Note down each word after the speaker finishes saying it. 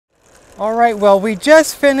All right, well, we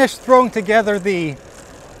just finished throwing together the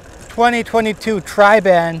 2022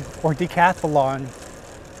 Triban or Decathlon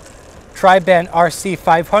Triban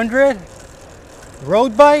RC500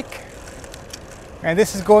 road bike. And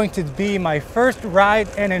this is going to be my first ride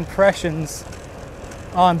and impressions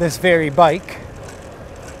on this very bike.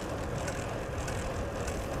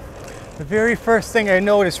 The very first thing I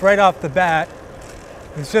noticed right off the bat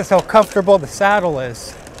is just how comfortable the saddle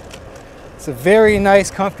is. It's a very nice,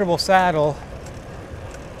 comfortable saddle.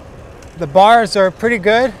 The bars are pretty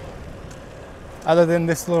good, other than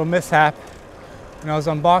this little mishap when I was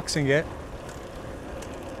unboxing it.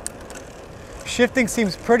 Shifting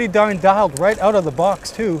seems pretty darn dialed right out of the box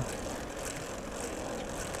too.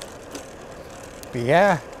 But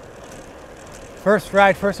yeah, first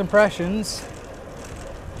ride, first impressions.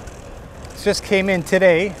 This just came in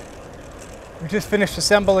today. We just finished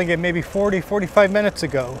assembling it maybe 45 minutes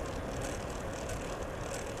ago.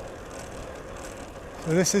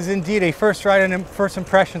 So this is indeed a first ride and first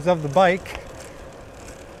impressions of the bike.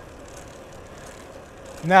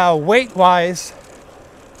 Now weight-wise,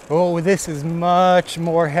 oh, this is much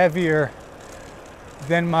more heavier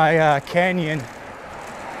than my Canyon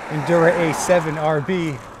Endura A7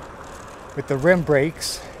 RB with the rim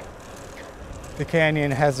brakes. The Canyon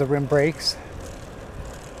has the rim brakes.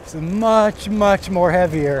 It's much more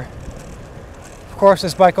heavier. Of course,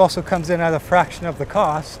 this bike also comes in at a fraction of the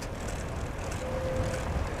cost.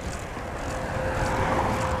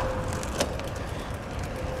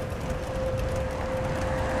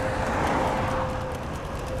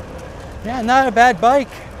 Yeah, not a bad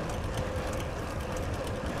bike.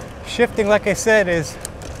 Shifting, like I said, is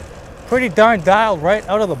pretty darn dialed right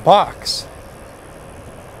out of the box.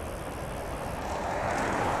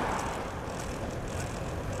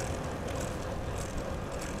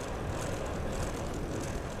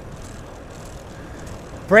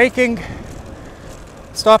 Braking,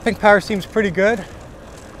 stopping power seems pretty good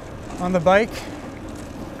on the bike.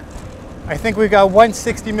 I think we got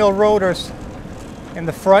 160mm rotors in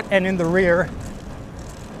the front and in the rear.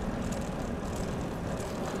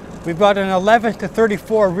 We've got an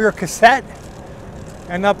 11-34 rear cassette,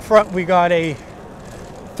 and up front we got a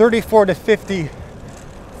 34-50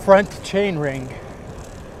 front chainring.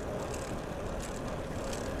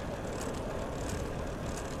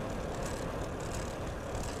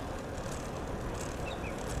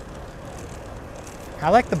 I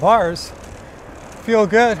like the bars. Feel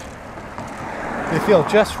good. They feel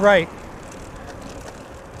just right.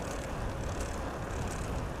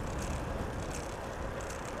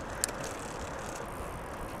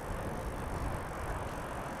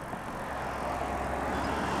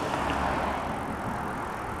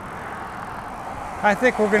 I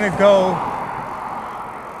think we're gonna go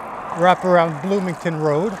wrap around Bloomington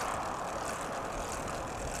Road.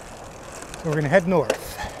 So we're gonna head north.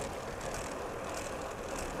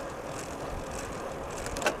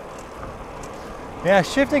 Yeah,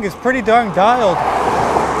 shifting is pretty darn dialed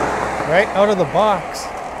right out of the box.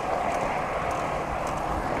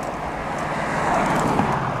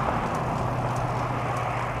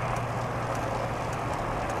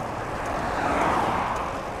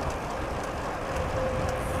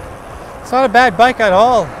 It's not a bad bike at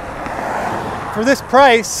all. For this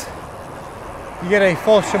price, you get a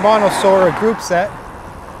full Shimano Sora group set,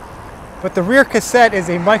 but the rear cassette is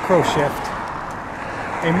a micro shift.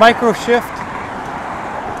 A micro shift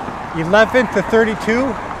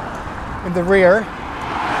 11-32 in the rear,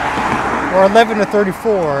 or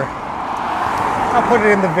 11-34. I'll put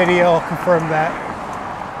it in the video, I'll confirm that.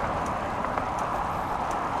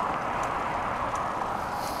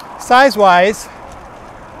 Size-wise,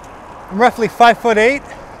 I'm roughly 5'8",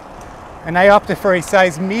 and I opted for a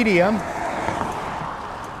size medium.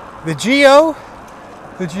 The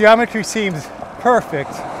geometry seems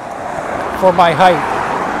perfect for my height.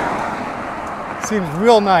 Seems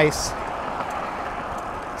real nice,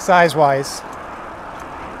 size-wise.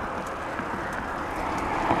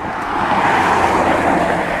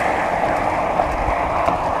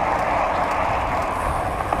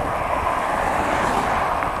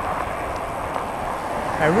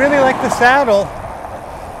 I really like the saddle.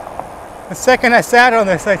 The second I sat on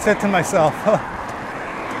this, I said to myself, oh,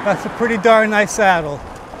 that's a pretty darn nice saddle.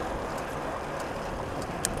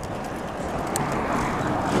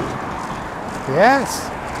 Yes.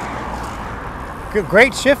 Good,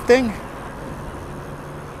 great shifting.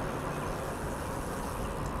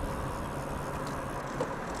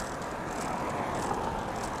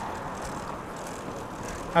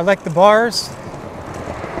 I like the bars.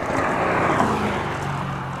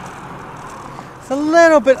 It's a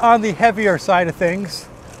little bit on the heavier side of things.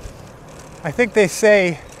 I think they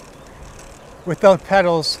say without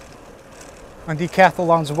pedals on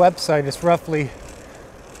Decathlon's website is roughly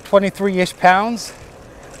 23-ish pounds.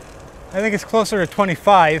 I think it's closer to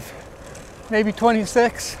 25, maybe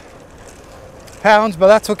 26 pounds, but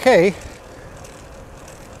that's okay,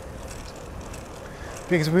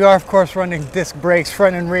 because we are of course running disc brakes,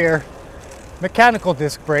 front and rear, mechanical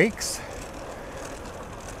disc brakes.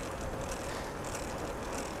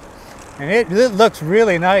 And it looks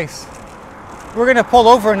really nice. We're going to pull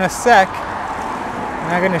over in a sec,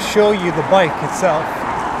 and I'm going to show you the bike itself.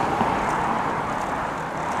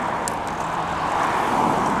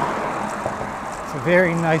 It's a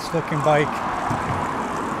very nice looking bike.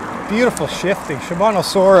 Beautiful shifting. Shimano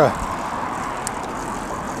Sora.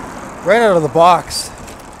 Right out of the box.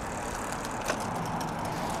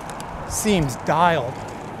 Seems dialed.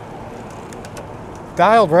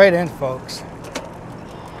 Dialed right in, folks.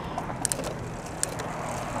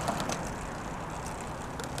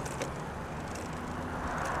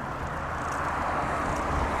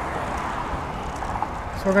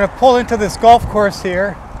 So we're going to pull into this golf course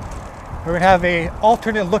here. We're going to have an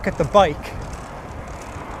alternate look at the bike.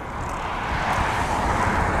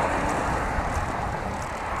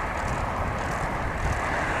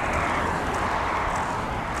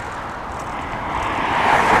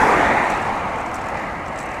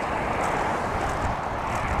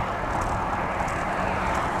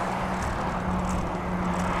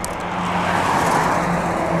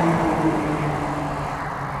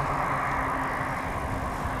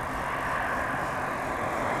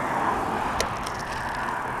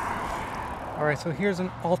 Alright, so here's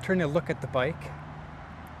an alternate look at the bike.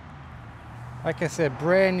 Like I said,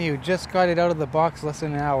 brand new, just got it out of the box less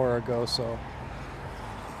than an hour ago, so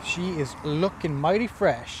she is looking mighty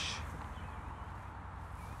fresh.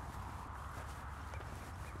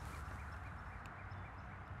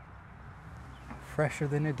 Fresher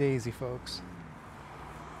than a daisy, folks.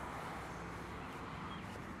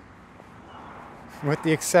 With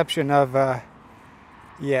the exception of,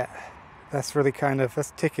 yeah, that's really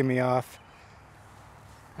that's ticking me off.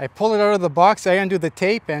 I pull it out of the box, I undo the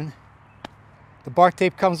tape, and the bar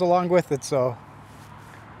tape comes along with it, so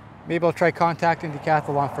maybe I'll try contacting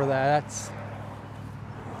Decathlon for that. That's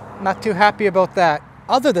not too happy about that.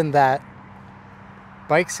 Other than that,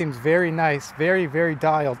 bike seems very nice, very, very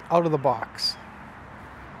dialed out of the box.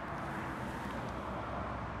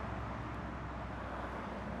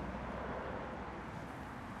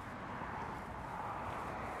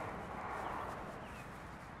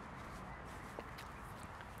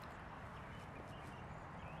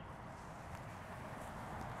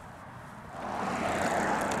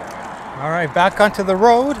 All right, back onto the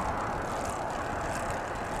road.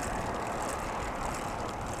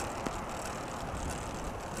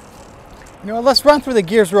 You know what, let's run through the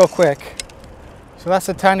gears real quick. So that's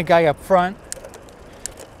the tiny guy up front.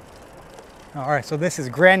 All right, so this is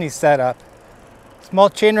Granny's setup.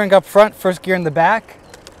 Small chainring up front, first gear in the back.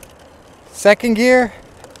 Second gear,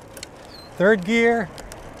 third gear,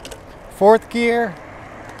 fourth gear,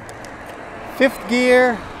 fifth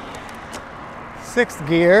gear, sixth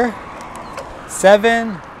gear,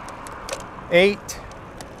 7, 8,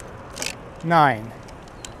 9.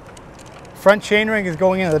 Front chainring is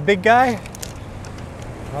going into the big guy.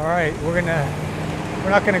 All right, we're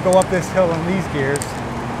not gonna go up this hill on these gears.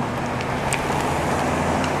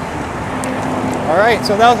 All right,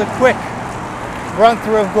 so that was a quick run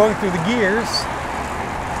through of going through the gears.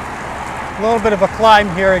 A little bit of a climb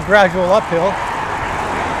here, a gradual uphill.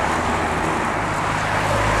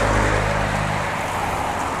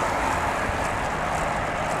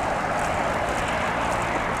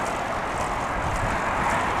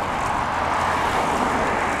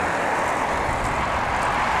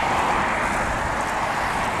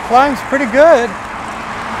 Climb's pretty good,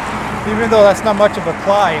 even though that's not much of a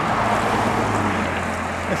climb.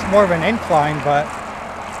 It's more of an incline, but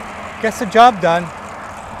gets the job done.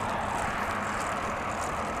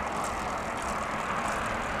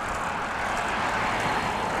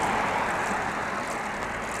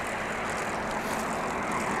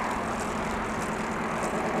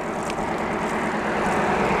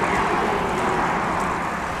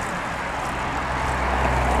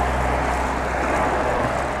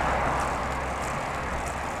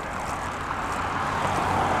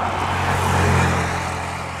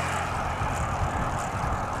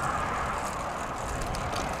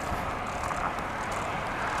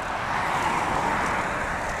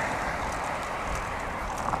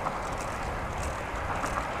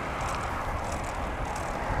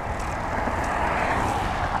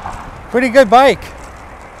 Pretty good bike.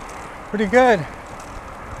 Pretty good.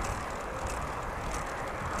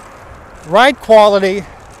 Ride quality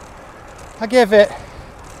I'll give it,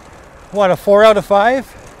 what, a 4 out of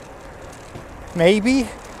 5? Maybe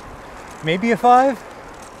a 5.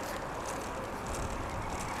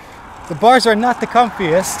 The bars are not the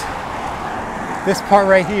comfiest. This part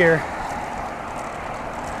right here.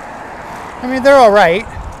 I mean, they're all right,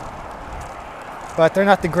 but they're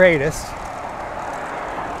not the greatest.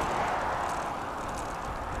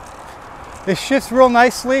 It shifts real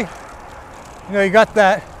nicely. You know, you got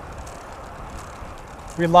that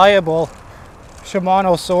reliable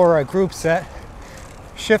Shimano Sora group set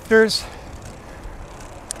shifters.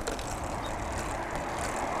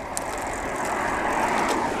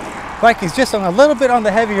 Bike is just on a little bit on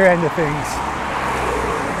the heavier end of things.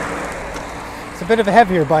 It's a bit of a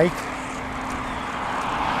heavier bike.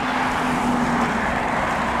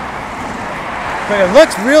 But it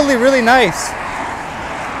looks really, really nice.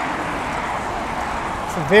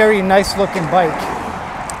 It's a very nice looking bike.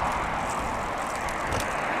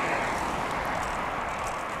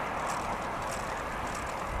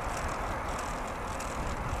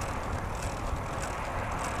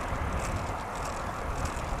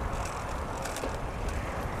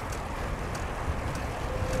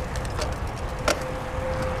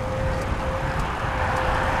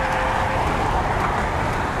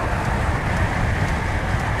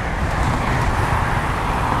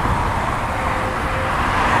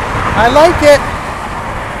 I like it.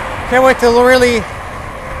 Can't wait to really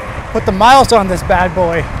put the miles on this bad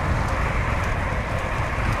boy.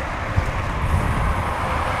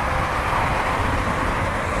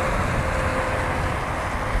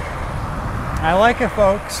 I like it,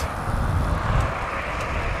 folks.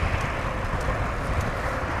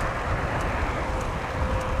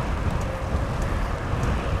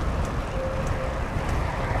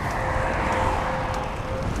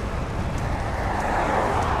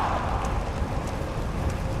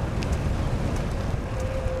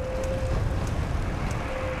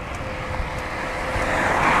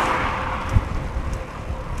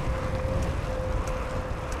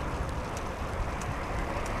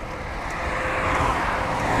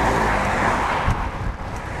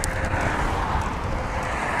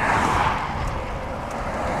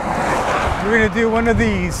 We're gonna do one of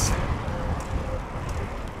these.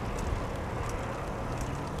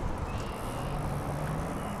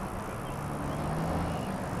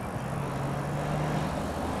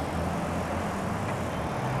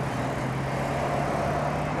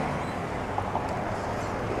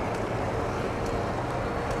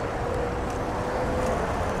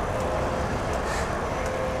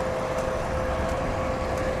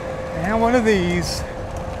 And one of these.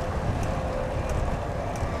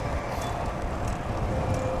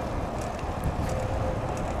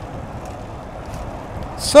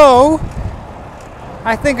 So,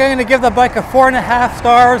 I think I'm going to give the bike a 4.5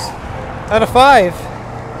 stars out of 5.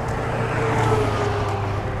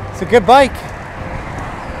 It's a good bike.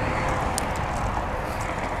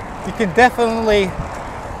 You can definitely,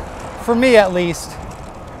 for me at least,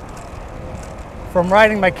 from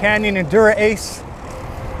riding my Canyon Endura Ace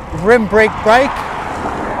rim brake bike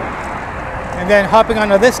and then hopping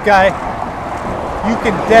onto this guy, you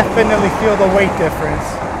can definitely feel the weight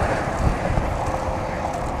difference.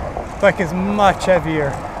 Bike is much heavier,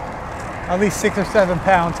 at least 6 or 7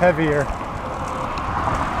 pounds heavier.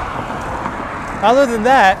 Other than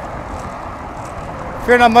that, if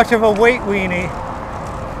you're not much of a weight weenie,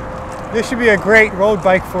 this should be a great road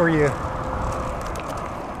bike for you.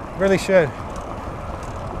 Really should.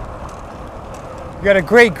 You got a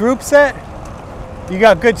great group set, you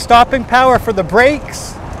got good stopping power for the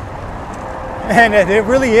brakes, and it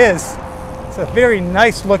really is. It's a very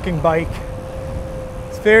nice looking bike.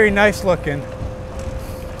 Very nice looking.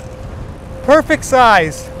 Perfect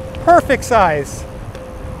size. Perfect size.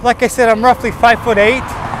 Like I said, I'm roughly 5'8",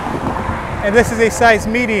 and this is a size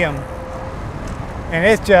medium. And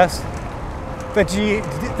it's just the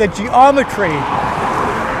geometry,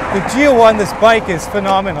 the geo on this bike is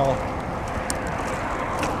phenomenal.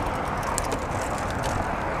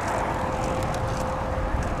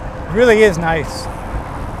 It really is nice.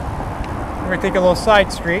 We're gonna take a little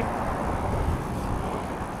side street.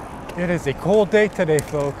 It is a cold day today,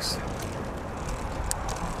 folks.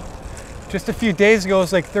 Just a few days ago, it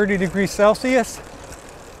was like 30 degrees Celsius.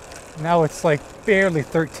 Now it's like barely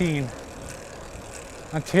 13.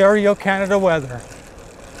 Ontario, Canada weather.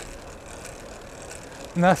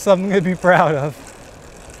 And that's something to be proud of.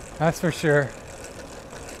 That's for sure.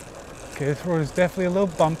 Okay, this road is definitely a little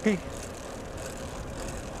bumpy.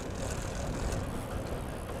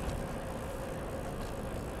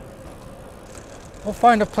 We'll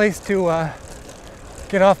find a place to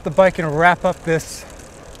get off the bike and wrap up this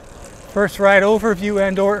First ride overview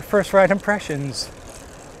and or first ride impressions.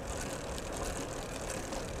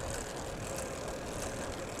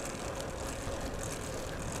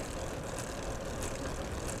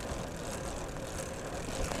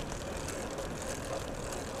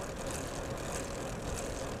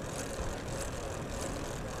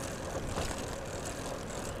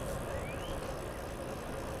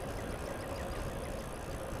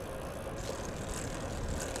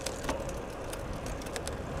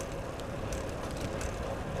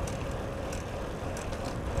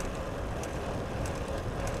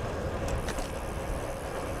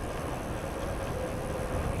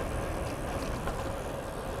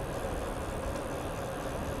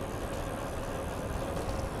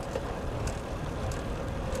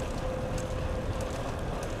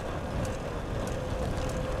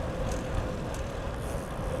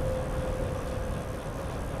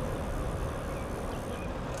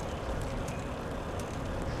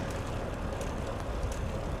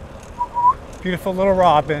 Beautiful little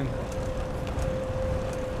robin.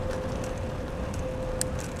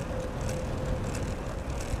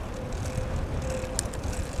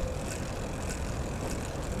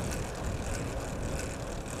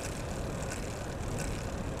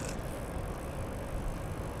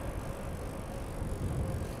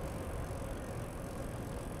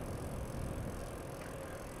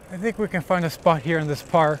 I think we can find a spot here in this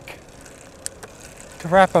park to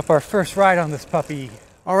wrap up our first ride on this puppy.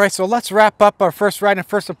 All right, so let's wrap up our first ride and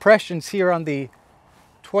first impressions here on the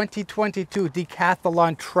 2022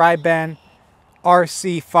 Decathlon Triban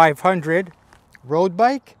RC500 road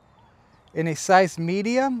bike in a size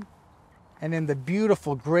medium and in the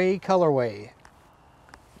beautiful gray colorway.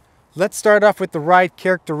 Let's start off with the ride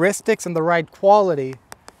characteristics and the ride quality.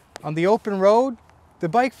 On the open road, the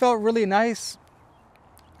bike felt really nice.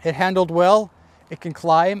 It handled well. It can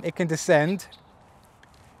climb, it can descend.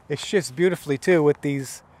 It shifts beautifully too with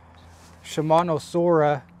these Shimano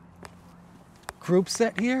Sora group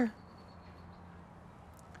set here.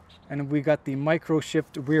 And we got the micro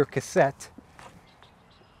shift rear cassette.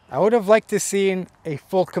 I would have liked to seen a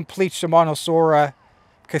full complete Shimano Sora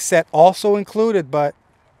cassette also included, but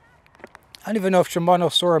I don't even know if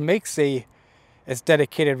Shimano Sora makes a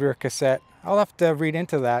dedicated rear cassette. I'll have to read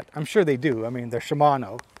into that. I'm sure they do. I mean, they're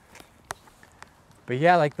Shimano. But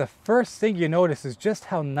yeah, like the first thing you notice is just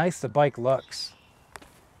how nice the bike looks.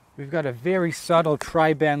 We've got a very subtle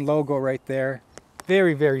Triban logo right there.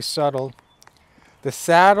 Very, very subtle. The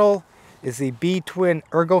saddle is the B-Twin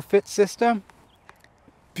ErgoFit system.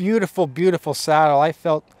 Beautiful, beautiful saddle. I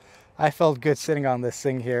felt good sitting on this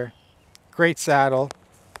thing here. Great saddle.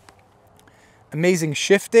 Amazing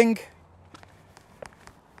shifting.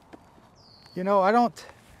 You know, I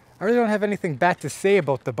really don't have anything bad to say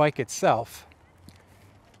about the bike itself.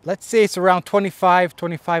 Let's say it's around 25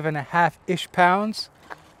 and a half-ish pounds.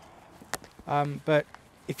 But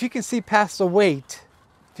if you can see past the weight,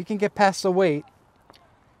 if you can get past the weight,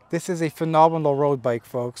 this is a phenomenal road bike,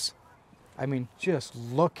 folks. I mean, just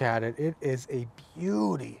look at it. It is a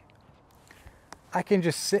beauty. I can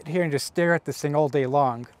just sit here and just stare at this thing all day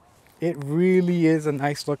long. It really is a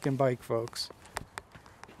nice looking bike, folks.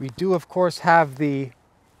 We do, of course, have the,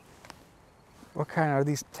 what kind are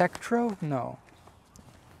these, Tektro? No.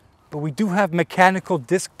 But we do have mechanical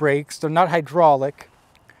disc brakes. They're not hydraulic.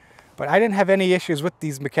 But I didn't have any issues with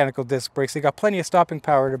these mechanical disc brakes. They got plenty of stopping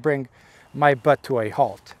power to bring my butt to a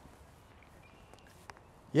halt.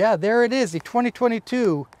 Yeah, there it is, the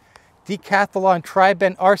 2022 Decathlon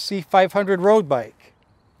Triban RC500 road bike.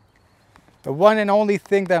 The one and only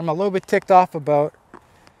thing that I'm a little bit ticked off about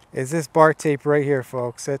is this bar tape right here,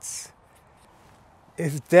 folks. It's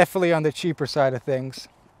definitely on the cheaper side of things.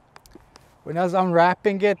 When I was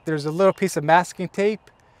unwrapping it, there's a little piece of masking tape.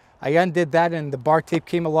 I undid that and the bar tape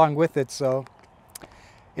came along with it, so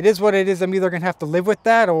it is what it is. I'm either going to have to live with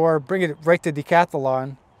that or bring it right to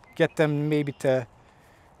Decathlon. Get them maybe to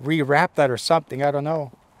rewrap that or something, I don't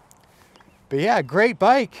know. But yeah, great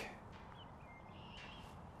bike.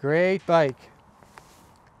 Great bike.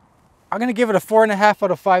 I'm going to give it a 4.5 out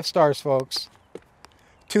of 5 stars, folks.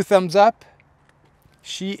 2 thumbs up.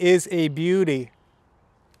 She is a beauty.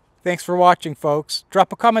 Thanks for watching, folks.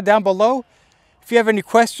 Drop a comment down below. If you have any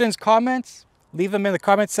questions, comments, leave them in the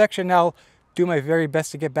comment section. I'll do my very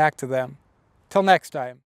best to get back to them. Till next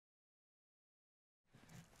time.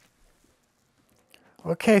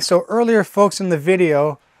 Okay, so earlier, folks, in the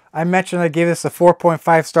video, I mentioned I gave this a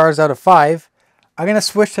 4.5 stars out of 5. I'm going to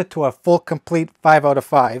switch it to a full, complete 5 out of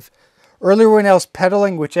 5. Earlier when I was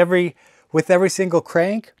pedaling with every single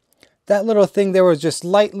crank, that little thing there was just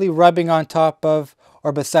lightly rubbing on top of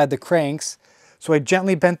or beside the cranks. So I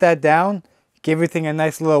gently bent that down, Gave everything a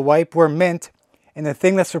nice little wipe. We're mint. And the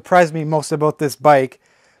thing that surprised me most about this bike,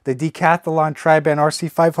 the Decathlon Triban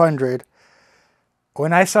RC500,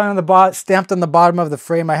 when I saw it on the stamped on the bottom of the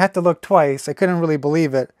frame, I had to look twice. I couldn't really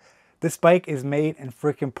believe it. This bike is made in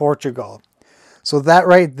freaking Portugal. So that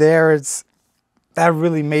right there, that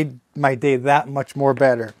really made my day that much more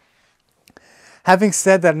better. Having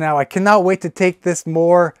said that, now I cannot wait to take this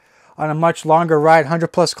more on a much longer ride,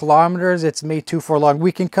 100+ kilometers. It's May 2 for a long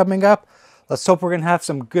weekend coming up. Let's hope we're going to have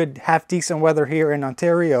some good, half-decent weather here in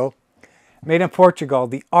Ontario. Made in Portugal,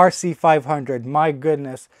 the RC500. My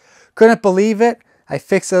goodness. Couldn't believe it. I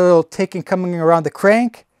fixed a little ticking coming around the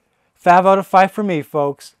crank. 5 out of 5 for me,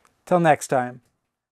 folks. Till next time.